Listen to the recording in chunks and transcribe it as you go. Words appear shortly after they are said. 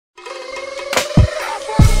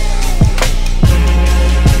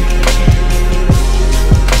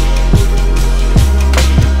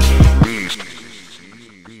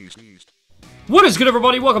good,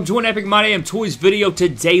 everybody? Welcome to an Epic My Damn Toys video.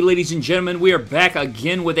 Today, ladies and gentlemen, we are back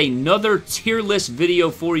again with another tier list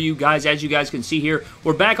video for you guys. As you guys can see here,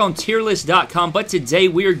 we're back on tierlist.com, but today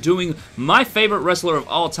we are doing my favorite wrestler of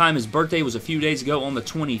all time. His birthday was a few days ago on the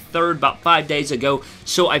 23rd, about 5 days ago,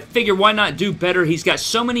 so I figured why not do better. He's got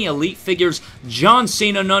so many elite figures. John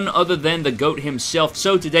Cena, none other than the GOAT himself.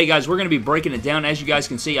 So today, guys, we're going to be breaking it down. As you guys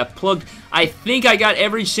can see, I think I got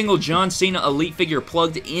every single John Cena elite figure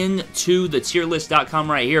plugged into the tier list.com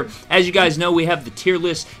right here. As you guys know, we have the tier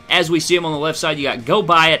list as we see them on the left side. You got go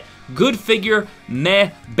buy it, good figure,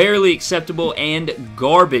 meh, barely acceptable, and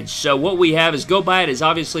garbage. So what we have is go buy it is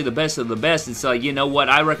obviously the best of the best. It's like, you know what,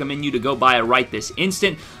 I recommend you to go buy it right this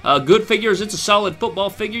instant. Good figures, it's a solid football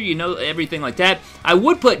figure, you know, everything like that. I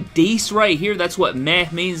would put dece right here. That's what meh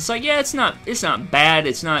means. It's like, yeah, it's not bad,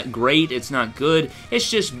 it's not great, it's not good. It's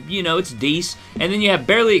just, you know, it's dece. And then you have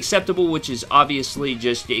barely acceptable, which is obviously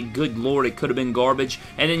just, good lord, it could have been garbage.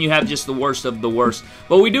 And then you have just the worst of the worst.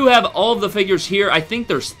 But we do have all of the figures here. I think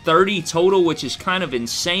there's 30 total, which is kind of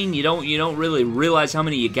insane. You don't really realize how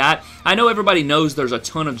many you got. I know everybody knows there's a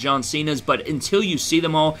ton of John Cenas, but until you see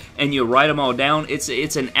them all and you write them all down, it's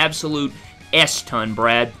an absolute S-ton,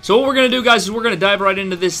 Brad. So what we're going to do, guys, is we're going to dive right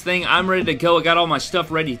into this thing. I'm ready to go. I got all my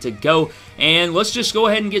stuff ready to go, and let's just go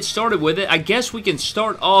ahead and get started with it. I guess we can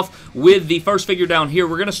start off with the first figure down here.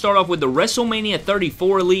 We're going to start off with the WrestleMania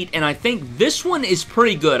 34 Elite, and I think this one is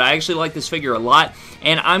pretty good. I actually like this figure a lot,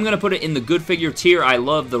 and I'm going to put it in the good figure tier. I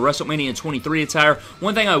love the WrestleMania 23 attire.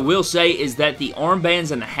 One thing I will say is that the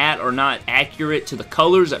armbands and the hat are not accurate to the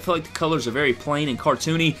colors. I feel like the colors are very plain and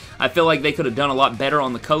cartoony. I feel like they could have done a lot better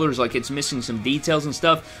on the colors, like it's missing some details and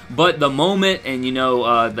stuff, but the moment and, you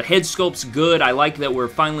know, the head sculpt's good. I like that we're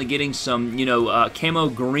finally getting some, you know, camo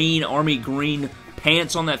green, army green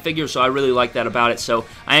pants on that figure, so I really like that about it, so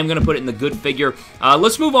I am going to put it in the good figure.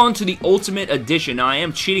 Let's move on to the Ultimate Edition. Now, I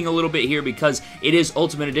am cheating a little bit here because it is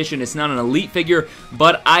Ultimate Edition. It's not an Elite figure,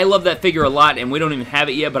 but I love that figure a lot, and we don't even have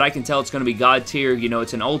it yet, but I can tell it's going to be God tier. You know,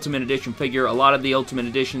 it's an Ultimate Edition figure. A lot of the Ultimate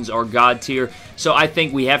Editions are God tier, so I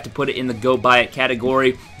think we have to put it in the go buy it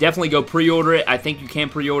category. Definitely go pre-order it. I think you can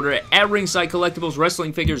pre-order it at Ringside Collectibles,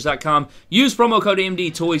 WrestlingFigures.com. Use promo code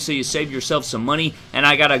MDTOYS so you save yourself some money, and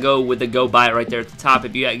I gotta go with the go buy it right there at the top.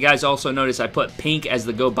 If you guys also notice, I put pink as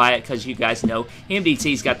the go buy it because you guys know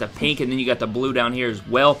MDT's got the pink, and then you got the blue down here as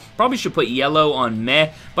well. Probably should put yellow on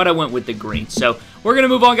meh, but I went with the green. So we're going to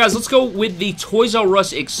move on, guys. Let's go with the Toys R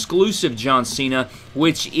Us exclusive John Cena,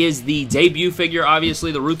 which is the debut figure,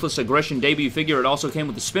 obviously, the Ruthless Aggression debut figure. It also came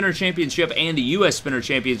with the Spinner Championship and the U.S. Spinner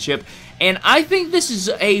Championship, and I think this is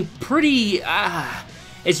a pretty...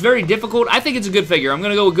 it's very difficult. I think it's a good figure. I'm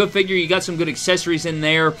going to go with good figure. You got some good accessories in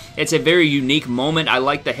there. It's a very unique moment. I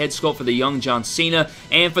like the head sculpt for the young John Cena,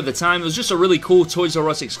 and for the time, it was just a really cool Toys R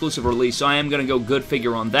Us exclusive release, so I am going to go good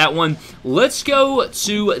figure on that one. Let's go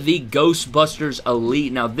to the Ghostbusters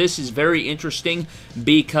Elite. Now, this is very interesting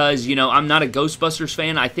because, you know, I'm not a Ghostbusters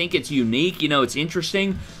fan. I think it's unique. You know, it's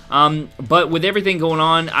interesting. But with everything going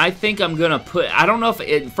on, I think I'm going to put... I don't know if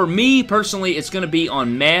it... For me, personally, it's going to be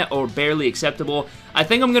on meh or barely acceptable. I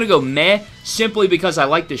think I'm going to go meh simply because I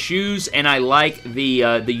like the shoes and I like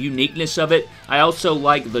the uniqueness of it. I also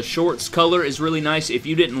like the shorts color is really nice. If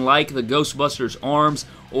you didn't like the Ghostbusters arms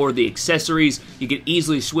or the accessories, you could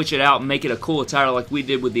easily switch it out and make it a cool attire like we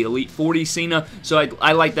did with the Elite 40 Cena. So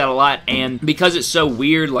I like that a lot, and because it's so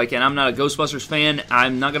weird, like, and I'm not a Ghostbusters fan,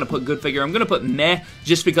 I'm not going to put good figure. I'm going to put meh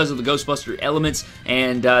just because of the Ghostbuster elements,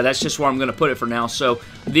 and that's just where I'm going to put it for now. So,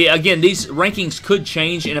 again, these rankings could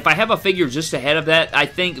change, and if I have a figure just ahead of that, I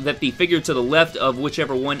think that the figure to the left of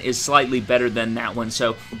whichever one is slightly better than that one,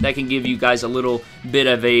 so that can give you guys a little bit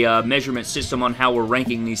of a measurement system on how we're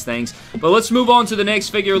ranking these things. But let's move on to the next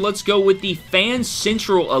figure. Let's go with the Fan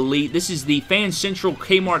Central Elite. This is the Fan Central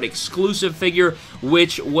Kmart exclusive figure,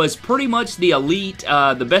 which was pretty much the Elite,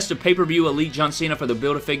 the best of pay-per-view Elite John Cena for the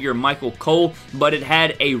Build-A-Figure Michael Cole, but it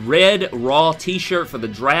had a red Raw t-shirt for the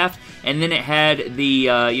draft, and then it had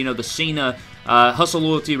the, you know, the Cena Hustle,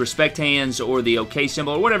 Loyalty, Respect hands, or the OK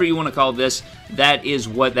symbol, or whatever you want to call this. That is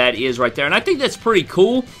what that is right there, and I think that's pretty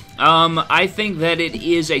cool. I think that it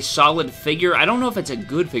is a solid figure. I don't know if it's a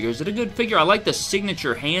good figure. Is it a good figure? I like the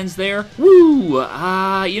signature hands there. Woo!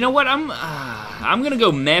 You know what? I'm gonna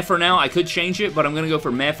go meh for now. I could change it, but I'm gonna go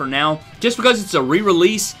for meh for now, just because it's a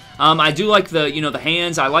re-release. I do like the, you know, the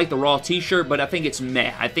hands. I like the Raw t-shirt, but I think it's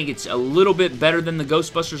meh. I think it's a little bit better than the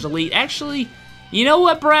Ghostbusters Elite. Actually, you know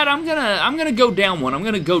what, Brad? I'm gonna go down one. I'm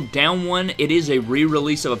gonna go down one. It is a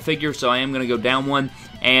re-release of a figure, so I am gonna go down one.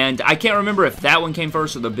 And I can't remember if that one came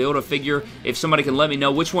first or the Build-A-Figure. If somebody can let me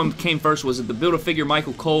know which one came first. Was it the Build-A-Figure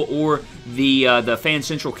Michael Cole or the Fan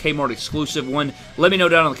Central Kmart exclusive one? Let me know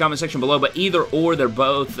down in the comment section below. But either or, they're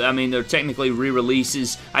both, I mean, they're technically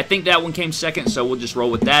re-releases. I think that one came second, so we'll just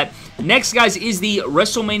roll with that. Next, guys, is the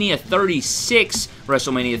WrestleMania 36.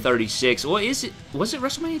 WrestleMania 36. What is it? Was it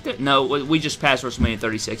WrestleMania 36? No, we just passed WrestleMania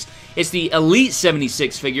 36. It's the Elite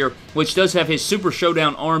 76 figure, which does have his Super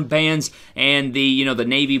Showdown armbands and the, you know, the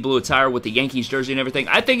navy blue attire with the Yankees jersey and everything.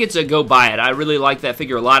 I think it's a go buy it. I really like that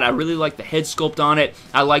figure a lot. I really like the head sculpt on it.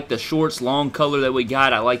 I like the shorts, long color that we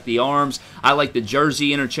got. I like the arms. I like the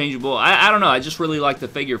jersey interchangeable. I don't know. I just really like the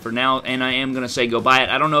figure for now, and I am going to say go buy it.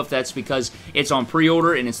 I don't know if that's because it's on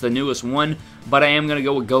pre-order and it's the newest one, but I am going to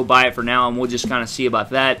go with go buy it for now, and we'll just kind of see about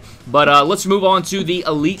that. But let's move on to the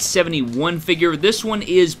Elite 71 figure. This one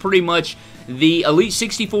is pretty much the Elite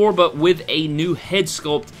 64, but with a new head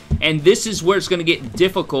sculpt, and this is where it's going to get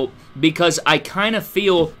difficult because I kind of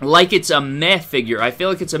feel like it's a meh figure. I feel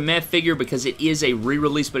like it's a meh figure because it is a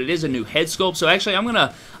re-release, but it is a new head sculpt. So actually, I'm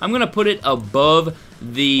gonna put it above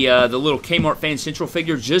the little Kmart Fan Central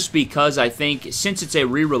figure just because I think since it's a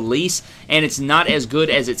re-release and it's not as good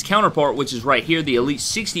as its counterpart, which is right here, the Elite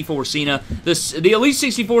 64 Cena. The Elite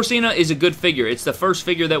 64 Cena is a good figure. It's the first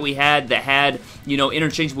figure that we had that had, you know,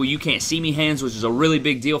 interchangeable You Can't See Me hands, which is a really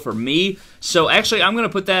big deal for me. So actually, I'm going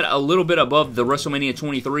to put that a little bit above the WrestleMania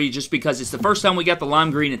 23 just because it's the first time we got the lime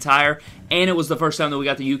green attire, and it was the first time that we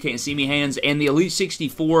got the You Can't See Me hands, and the Elite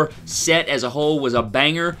 64 set as a whole was a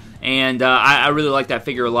banger, and I really like that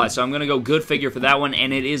figure a lot. So I'm going to go good figure for that one,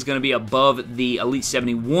 and it is going to be above the Elite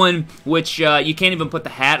 71, which you can't even put the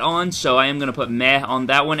hat on, so I am going to put meh on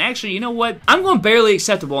that one. Actually, you know what? I'm going barely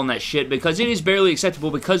acceptable on that shit because it is barely acceptable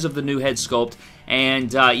because of the new head sculpt.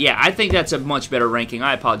 And, yeah, I think that's a much better ranking.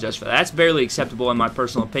 I apologize for that. That's barely acceptable in my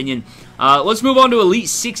personal opinion. Let's move on to Elite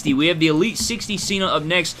 60. We have the Elite 60 Cena up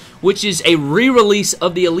next, which is a re-release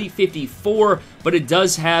of the Elite 54, but it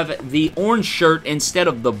does have the orange shirt instead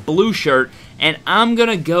of the blue shirt. And I'm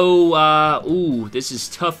gonna go, ooh, this is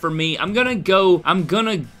tough for me. I'm gonna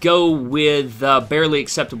go with barely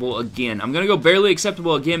acceptable again. I'm gonna go barely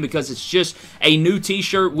acceptable again because it's just a new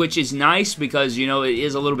t-shirt, which is nice because, you know, it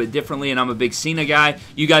is a little bit differently, and I'm a big Cena guy.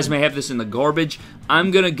 You guys may have this in the garbage.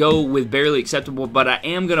 I'm gonna go with barely acceptable, but I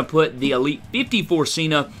am gonna put the Elite 54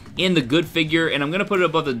 Cena in the good figure, and I'm gonna put it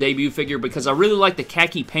above the debut figure because I really like the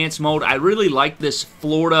khaki pants mold. I really like this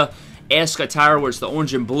Florida-esque attire where it's the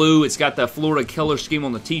orange and blue. It's got the Florida color scheme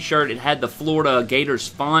on the t-shirt. It had the Florida Gators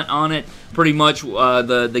font on it. Pretty much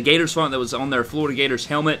the Gators font that was on their Florida Gators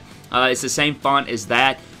helmet. It's the same font as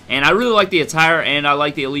that. And I really like the attire, and I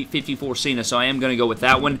like the Elite 54 Cena, so I am going to go with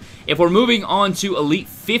that one. If we're moving on to Elite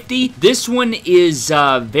 50, this one is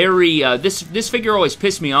this figure always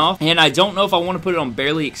pissed me off, and I don't know if I want to put it on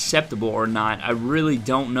barely acceptable or not. I really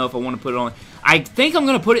don't know if I want to put it on. I think I'm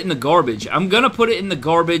going to put it in the garbage. I'm going to put it in the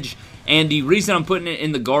garbage, and the reason I'm putting it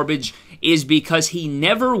in the garbage is because he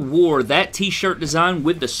never wore that t-shirt design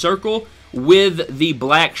with the circle with the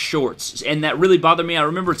black shorts, and that really bothered me. I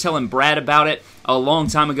remember telling Brad about it a long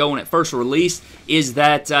time ago when it first released, is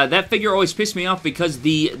that that figure always pissed me off because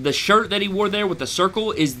the shirt that he wore there with the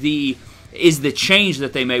circle is the change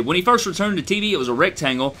that they made. When he first returned to TV, it was a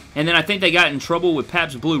rectangle, and then I think they got in trouble with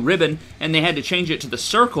Pabst Blue Ribbon, and they had to change it to the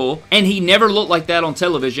circle, and he never looked like that on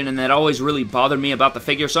television, and that always really bothered me about the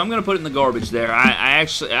figure, so I'm going to put it in the garbage there. I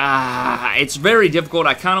actually, it's very difficult.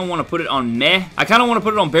 I kind of want to put it on meh. I kind of want to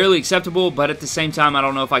put it on barely acceptable, but at the same time, I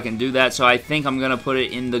don't know if I can do that, so I think I'm going to put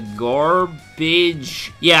it in the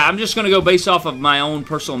garbage. Yeah, I'm just going to go based off of my own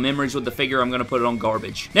personal memories with the figure. I'm going to put it on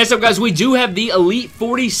garbage. Next up, guys, we do have the Elite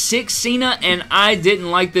 46 Cena, and I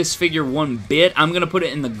didn't like this figure one bit. I'm going to put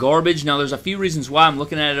it in the garbage. Now, there's a few reasons why. I'm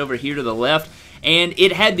looking at it over here to the left, and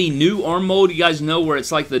it had the new arm mold. You guys know where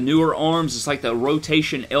it's like the newer arms. It's like the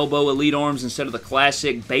rotation elbow elite arms instead of the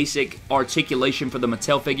classic basic articulation for the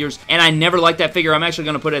Mattel figures, and I never liked that figure. I'm actually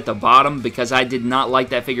going to put it at the bottom because I did not like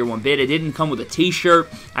that figure one bit. It didn't come with a t-shirt.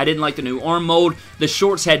 I didn't like the new arm mold. The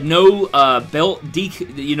shorts had no belt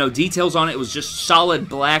details on it. It was just solid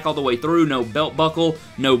black all the way through. No belt buckle,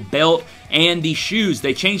 no belt. And the shoes,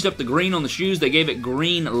 they changed up the green on the shoes. They gave it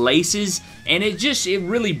green laces, and it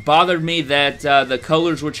really bothered me that the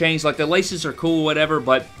colors were changed. Like, the laces are cool, whatever,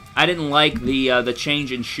 but I didn't like the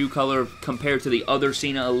change in shoe color compared to the other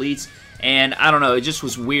Cena Elites. And I don't know, it just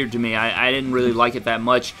was weird to me. I didn't really like it that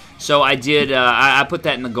much. So I did, I put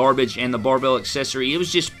that in the garbage, and the barbell accessory, it was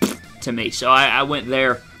just to me. So I went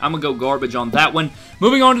there. I'm going to go garbage on that one.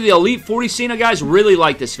 Moving on to the Elite 40 Cena, guys, really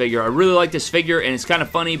like this figure. I really like this figure, and it's kind of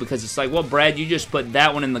funny because it's like, well, Brad, you just put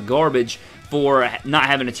that one in the garbage for not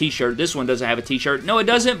having a t-shirt. This one doesn't have a t-shirt. No, it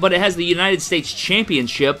doesn't, but it has the United States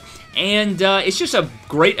Championship, and it's just a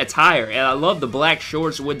great attire. And I love the black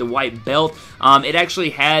shorts with the white belt. It actually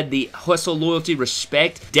had the hustle, loyalty,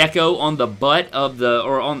 respect deco on the butt of the,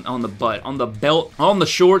 or on the butt, on the belt, on the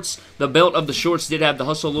shorts. The belt of the shorts did have the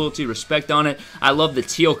hustle, loyalty, respect on it. I love the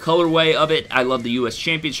teal colorway of it. I love the U.S.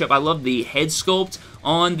 Championship. I love the head sculpt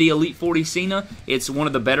on the Elite 40 Cena. It's one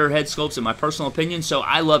of the better head sculpts in my personal opinion, so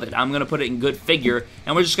I love it. I'm going to put it in good figure,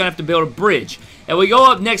 and we're just going to have to build a bridge. And we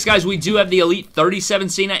go up next, guys, we do have the Elite 37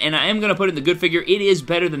 Cena, and I am going to put it in the good figure. It is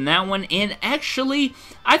better than that one, and actually,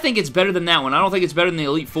 I think it's better than that one. I don't think it's better than the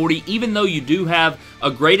Elite 40, even though you do have a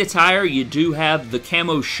great attire. You do have the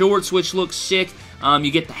camo shorts, which look sick.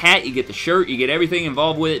 You get the hat, you get the shirt, you get everything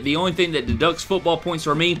involved with it. The only thing that deducts football points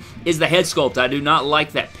for me is the head sculpt. I do not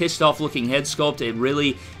like that pissed off looking head sculpt. It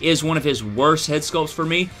really is one of his worst head sculpts for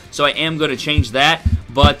me, so I am going to change that.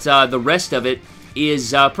 But the rest of it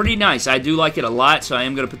is pretty nice. I do like it a lot, so I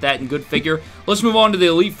am going to put that in good figure. Let's move on to the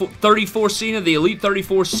Elite 34 Cena. The Elite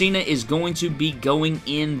 34 Cena is going to be going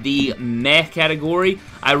in the meh category.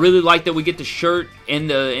 I really like that we get the shirt and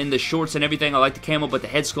the shorts and everything. I like the camo, but the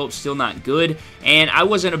head sculpt's still not good. And I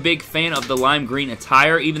wasn't a big fan of the lime green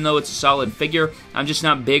attire, even though it's a solid figure. I'm just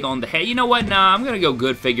not big on the head. You know what? Nah, I'm going to go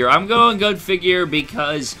good figure. I'm going good figure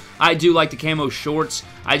because I do like the camo shorts.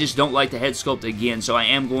 I just don't like the head sculpt again, so I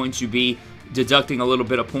am going to be deducting a little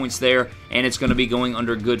bit of points there, and it's going to be going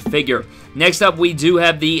under good figure. Next up, we do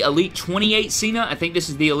have the Elite 28 Cena. I think this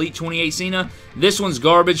is the Elite 28 Cena. This one's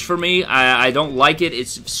garbage for me. I don't like it.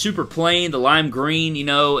 It's super plain, the lime green, you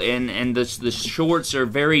know, and the shorts are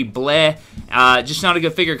very bleh. Just not a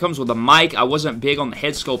good figure. It comes with a mic. I wasn't big on the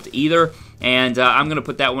head sculpt either, and I'm going to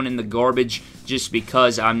put that one in the garbage just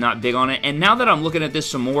because I'm not big on it. And now that I'm looking at this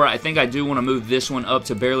some more, I think I do want to move this one up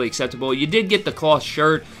to barely acceptable. You did get the cloth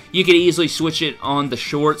shirt. You could easily switch it on the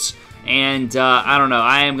shorts, and I don't know.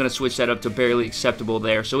 I am going to switch that up to barely acceptable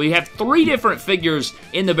there. So we have 3 different figures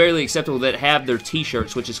in the barely acceptable that have their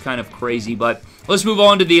t-shirts, which is kind of crazy. But let's move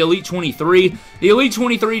on to the Elite 23. The Elite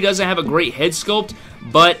 23 doesn't have a great head sculpt,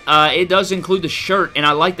 but it does include the shirt, and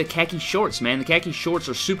I like the khaki shorts, man. The khaki shorts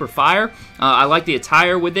are super fire. I like the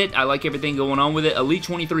attire with it. I like everything going on with it. Elite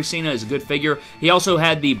 23 Cena is a good figure. He also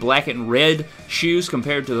had the black and red shoes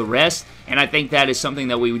compared to the rest, and I think that is something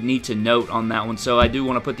that we would need to note on that one. So I do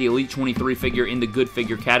want to put the Elite 23 figure in the good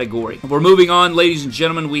figure category. We're moving on, ladies and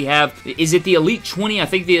gentlemen. We have, is it the Elite 20? I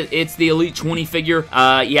think it's the Elite 20 figure.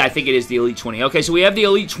 Yeah, I think it is the Elite 20. Okay, so we have the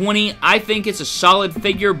Elite 20. I think it's a solid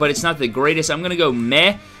figure, but it's not the greatest. I'm going to go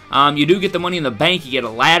meh. You do get the money in the bank, you get a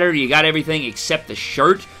ladder, you got everything except the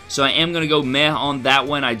shirt, so I am going to go meh on that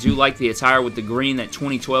one. I do like the attire with the green, that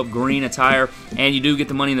 2012 green attire, and you do get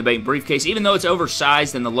the money in the bank briefcase. Even though it's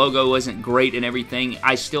oversized and the logo isn't great and everything,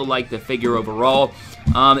 I still like the figure overall.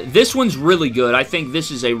 This one's really good. I think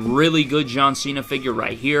this is a really good John Cena figure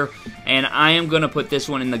right here, and I am going to put this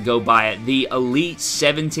one in the go buy it. The Elite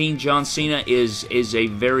 17 John Cena is a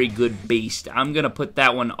very good beast. I'm going to put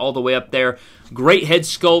that one all the way up there. Great head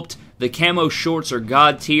sculpt. The camo shorts are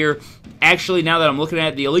god tier. Actually, now that I'm looking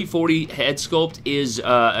at it, the Elite 40 head sculpt is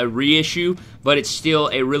a reissue, but it's still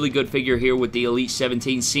a really good figure here with the Elite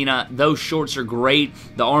 17 Cena. Those shorts are great.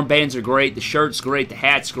 The armbands are great. The shirt's great. The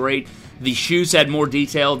hat's great. The shoes had more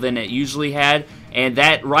detail than it usually had, and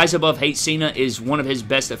that Rise Above Hate Cena is one of his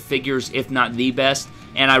best figures, if not the best,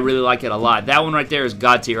 and I really like it a lot. That one right there is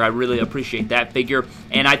god tier. I really appreciate that figure,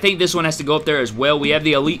 and I think this one has to go up there as well. We have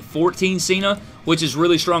the Elite 14 Cena, which is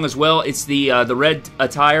really strong as well. It's the red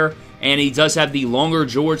attire, and he does have the longer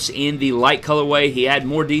jorts in the light colorway. He had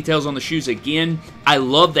more details on the shoes again. I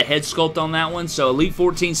love the head sculpt on that one, so Elite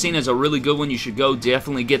 14 Cena is a really good one. You should go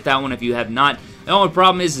definitely get that one if you have not. The only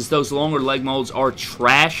problem is those longer leg molds are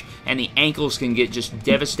trash, and the ankles can get just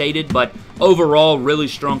devastated, but overall, really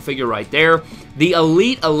strong figure right there. The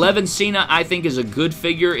Elite 11 Cena, I think, is a good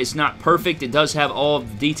figure. It's not perfect. It does have all of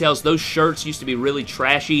the details. Those shirts used to be really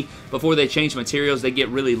trashy. Before they changed materials, they get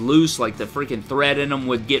really loose, like the freaking thread in them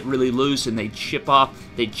would get really loose, and they'd chip off.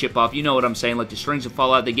 You know what I'm saying, like the strings would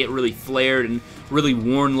fall out. They get really flared and really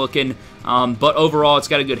worn looking, but overall, it's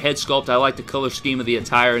got a good head sculpt. I like the color scheme of the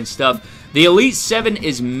attire and stuff. The Elite 7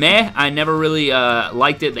 is meh. I never really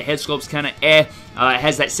liked it. The head sculpt's kind of eh. It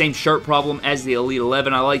has that same shirt problem as the Elite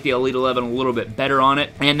 11. I like the Elite 11 a little bit better on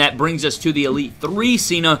it. And that brings us to the Elite 3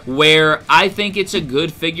 Cena, where I think it's a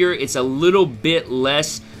good figure. It's a little bit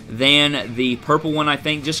less than the purple one, I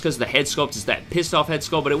think, just because the head sculpt is that pissed off head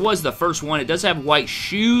sculpt, but it was the first one. It does have white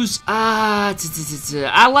shoes.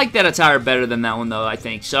 I like that attire better than that one, though, I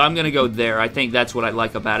think. So I'm going to go there. I think that's what I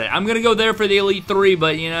like about it. I'm going to go there for the Elite 3,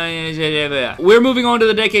 but, you know, we're moving on to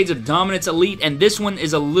the Decades of Dominance Elite, and this one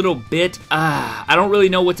is a little bit, I don't really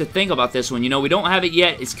know what to think about this one. You know, we don't have it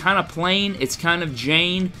yet. It's kind of plain. It's kind of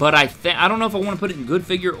Jane, but I don't know if I want to put it in good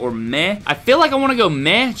figure or meh. I feel like I want to go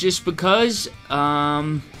meh just because,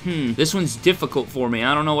 this one's difficult for me.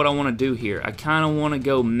 I don't know what I want to do here. I kind of want to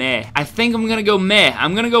go meh. I think I'm going to go meh.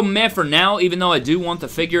 I'm going to go meh for now, even though I do want the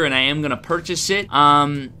figure and I am going to purchase it.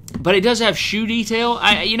 But it does have shoe detail.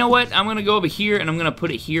 You know what? I'm going to go over here and I'm going to put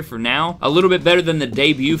it here for now. A little bit better than the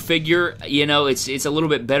debut figure. You know, it's a little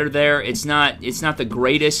bit better there. It's not the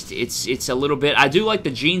greatest. It's a little bit. I do like the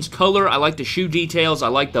jeans color. I like the shoe details. I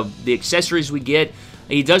like the accessories we get.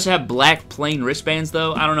 He does have black plain wristbands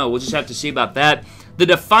though. I don't know. We'll just have to see about that. The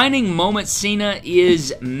defining moment Cena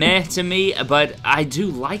is meh to me, but I do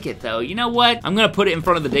like it though. You know what? I'm going to put it in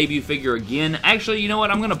front of the debut figure again. Actually, you know what?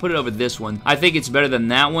 I'm going to put it over this one. I think it's better than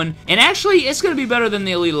that one. And actually, it's going to be better than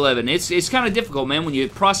the Elite 11. It's kind of difficult, man, when you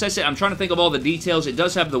process it. I'm trying to think of all the details. It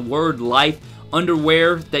does have the word life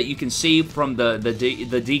underwear that you can see from the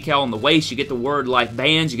decal on the waist. You get the word life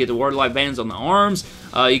bands. You get the word life bands on the arms.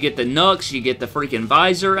 You get the knucks. You get the freaking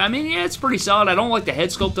visor. I mean, yeah, it's pretty solid. I don't like the head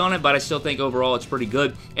sculpt on it, but I still think overall it's pretty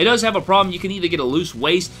good. It does have a problem. You can either get a loose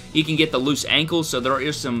waist, you can get the loose ankles, so there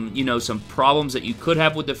are some, you know, some problems that you could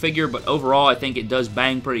have with the figure, but overall I think it does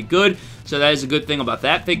bang pretty good. So that is a good thing about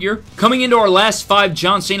that figure. Coming into our last 5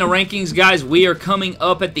 John Cena rankings, guys, we are coming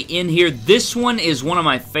up at the end here. This one is one of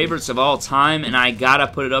my favorites of all time, and I gotta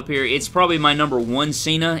put it up here. It's probably my #1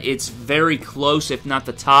 Cena. It's very close, if not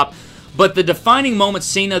the top. But the defining moment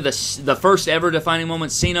Cena, the first ever defining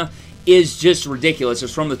moment Cena, is just ridiculous.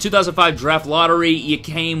 It's from the 2005 Draft Lottery. You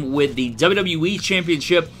came with the WWE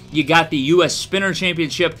Championship. You got the U.S. Spinner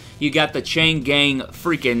Championship. You got the Chain Gang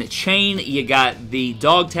freaking chain. You got the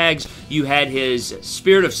dog tags. You had his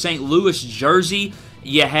Spirit of St. Louis jersey.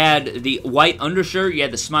 You had the white undershirt. You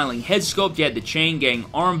had the smiling head sculpt. You had the Chain Gang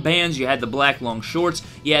armbands. You had the black long shorts.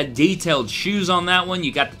 You had detailed shoes on that one.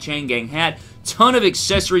 You got the Chain Gang hat. Ton of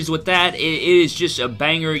accessories with that. It is just a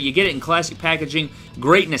banger. You get it in classic packaging.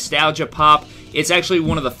 Great nostalgia pop. It's actually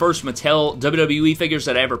one of the first Mattel WWE figures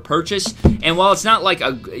that I ever purchased. And while it's not like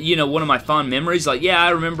one of my fond memories, like, yeah,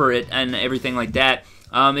 I remember it and everything like that,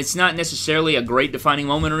 it's not necessarily a great defining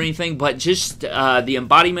moment or anything, but just the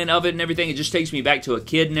embodiment of it and everything, it just takes me back to a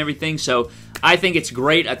kid and everything. So I think it's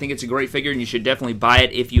great. I think it's a great figure, and you should definitely buy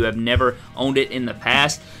it if you have never owned it in the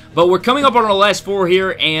past. But we're coming up on our last 4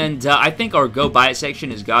 here, and I think our Go Buy It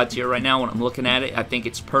section is God tier right now when I'm looking at it. I think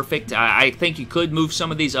it's perfect. I think you could move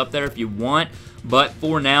some of these up there if you want, but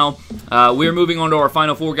for now, we're moving on to our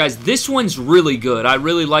final 4, guys. This one's really good. I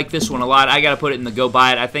really like this one a lot. I got to put it in the Go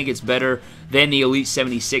Buy It. I think it's better than the Elite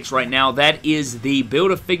 76 right now. That is the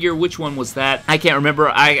Build-A-Figure. Which one was that? I can't remember.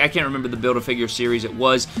 I can't remember the Build-A-Figure series it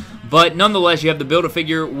was. But nonetheless, you have the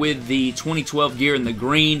Build-A-Figure with the 2012 gear in the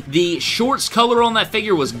green. The shorts color on that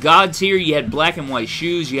figure was God tier. You had black and white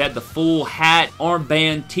shoes. You had the full hat,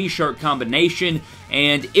 armband, t-shirt combination.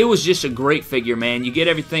 And it was just a great figure, man. You get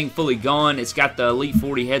everything fully gone. It's got the Elite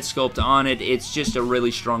 40 head sculpt on it. It's just a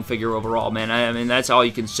really strong figure overall, man. I mean, that's all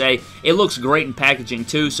you can say. It looks great in packaging,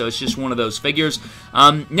 too, so it's just one of those figures.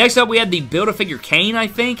 Next up, we had the Build-A-Figure Kane, I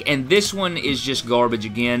think, and this one is just garbage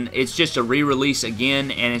again. It's just a re-release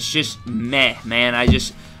again, and it's just meh, man. I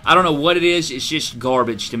don't know what it is. It's just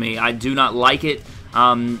garbage to me. I do not like it.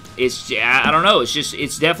 I don't know.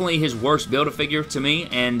 It's definitely his worst Build-A-Figure to me,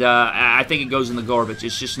 and I think it goes in the garbage.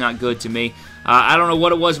 It's just not good to me. I don't know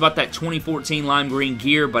what it was about that 2014 lime green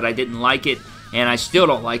gear, but I didn't like it, and I still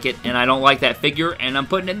don't like it, and I don't like that figure, and I'm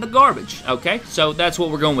putting it in the garbage. Okay, so that's what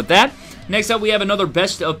we're going with that. Next up, we have another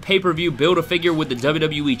Best of Pay-Per-View Build-A-Figure with the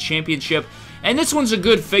WWE Championship. And this one's a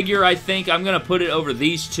good figure, I think. I'm going to put it over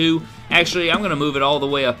these two. Actually, I'm going to move it all the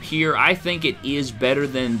way up here. I think it is better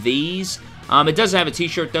than these. It doesn't have a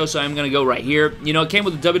t-shirt, though, so I'm going to go right here. You know, it came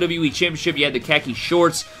with the WWE Championship. You had the khaki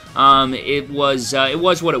shorts. It was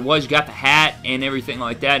what it was. You got the hat and everything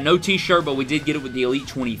like that. No t-shirt, but we did get it with the Elite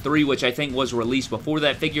 23, which I think was released before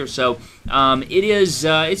that figure. So,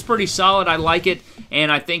 it's pretty solid. I like it,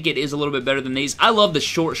 and I think it is a little bit better than these. I love the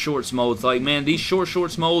short shorts molds. Like, man, these short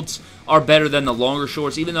shorts molds are better than the longer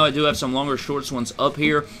shorts, even though I do have some longer shorts ones up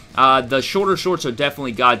here. The shorter shorts are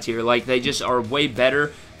definitely God tier. Like, they just are way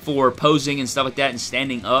better for posing and stuff like that and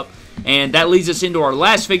standing up. And that leads us into our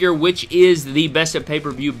last figure, which is the Best of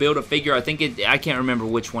Pay-Per-View Build-A-Figure. I can't remember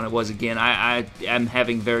which one it was again. I am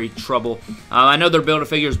having very trouble. I know they're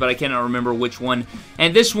Build-A-Figures, but I cannot remember which one.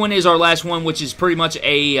 And this one is our last one, which is pretty much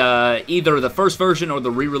a either the first version or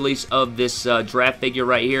the re-release of this draft figure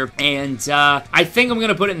right here. And I think I'm going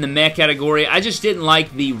to put it in the meh category. I just didn't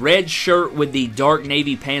like the red shirt with the dark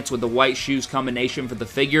navy pants with the white shoes combination for the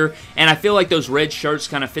figure. And I feel like those red shirts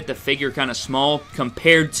kind of fit the figure kind of small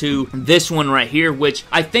compared to this one right here, which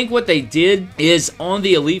I think what they did is on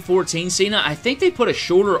the Elite 14 Cena, I think they put a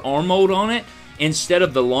shorter arm mold on it instead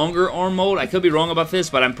of the longer arm mold. I could be wrong about this,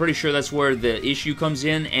 but I'm pretty sure that's where the issue comes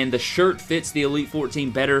in, and the shirt fits the Elite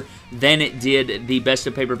 14 better than it did the Best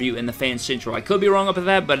of Pay-Per-View in the Fan Central. I could be wrong about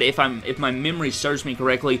that, but if my memory serves me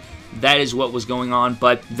correctly, that is what was going on.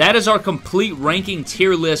 But that is our complete ranking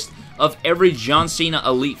tier list of every John Cena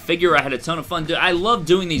Elite figure. I had a ton of fun. I love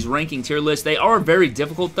doing these ranking tier lists. They are very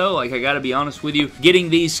difficult though, like I gotta be honest with you. Getting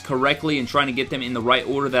these correctly and trying to get them in the right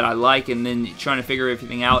order that I like and then trying to figure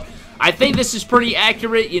everything out. I think this is pretty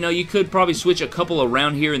accurate. You know, you could probably switch a couple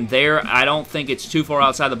around here and there. I don't think it's too far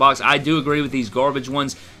outside the box. I do agree with these garbage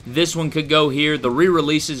ones. This one could go here. The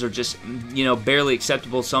re-releases are just, you know, barely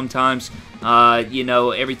acceptable sometimes. You know,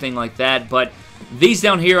 everything like that. But these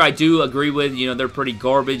down here, I do agree with. You know, they're pretty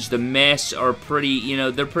garbage. The mess are pretty, you know,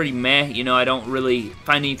 they're pretty meh. You know, I don't really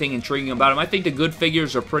find anything intriguing about them. I think the good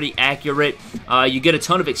figures are pretty accurate. You get a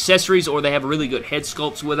ton of accessories, or they have really good head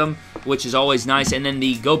sculpts with them, which is always nice. And then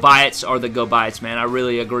the Go Buy It's are the Go Buy It's, man. I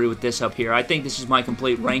really agree with this up here. I think this is my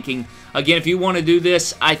complete ranking. Again, if you want to do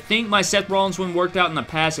this, I think my Seth Rollins one worked out in the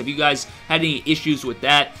past. If you guys had any issues with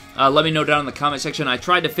that, let me know down in the comment section. I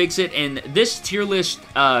tried to fix it, and this tier list,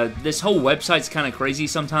 this whole website's kind of crazy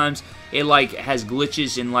sometimes. It, like, has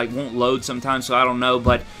glitches and, like, won't load sometimes, so I don't know,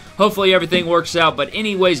 but hopefully everything works out. But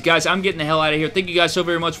anyways, guys, I'm getting the hell out of here. Thank you guys so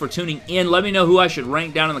very much for tuning in. Let me know who I should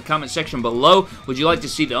rank down in the comment section below. Would you like to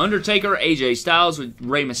see The Undertaker, AJ Styles, with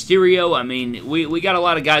Rey Mysterio? I mean, we got a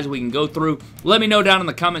lot of guys we can go through. Let me know down in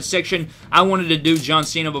the comment section. I wanted to do John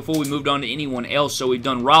Cena before we moved on to anyone else, so we've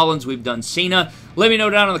done Rollins, we've done Cena. Let me know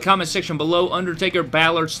down in the comment section below. Undertaker,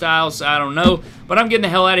 Ballard, Styles, I don't know. But I'm getting the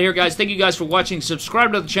hell out of here, guys. Thank you guys for watching.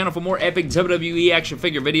 Subscribe to the channel for more epic WWE action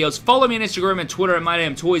figure videos. Follow me on Instagram and Twitter at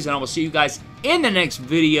MyDamnToys, and I will see you guys in the next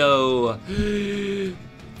video.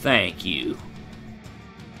 Thank you.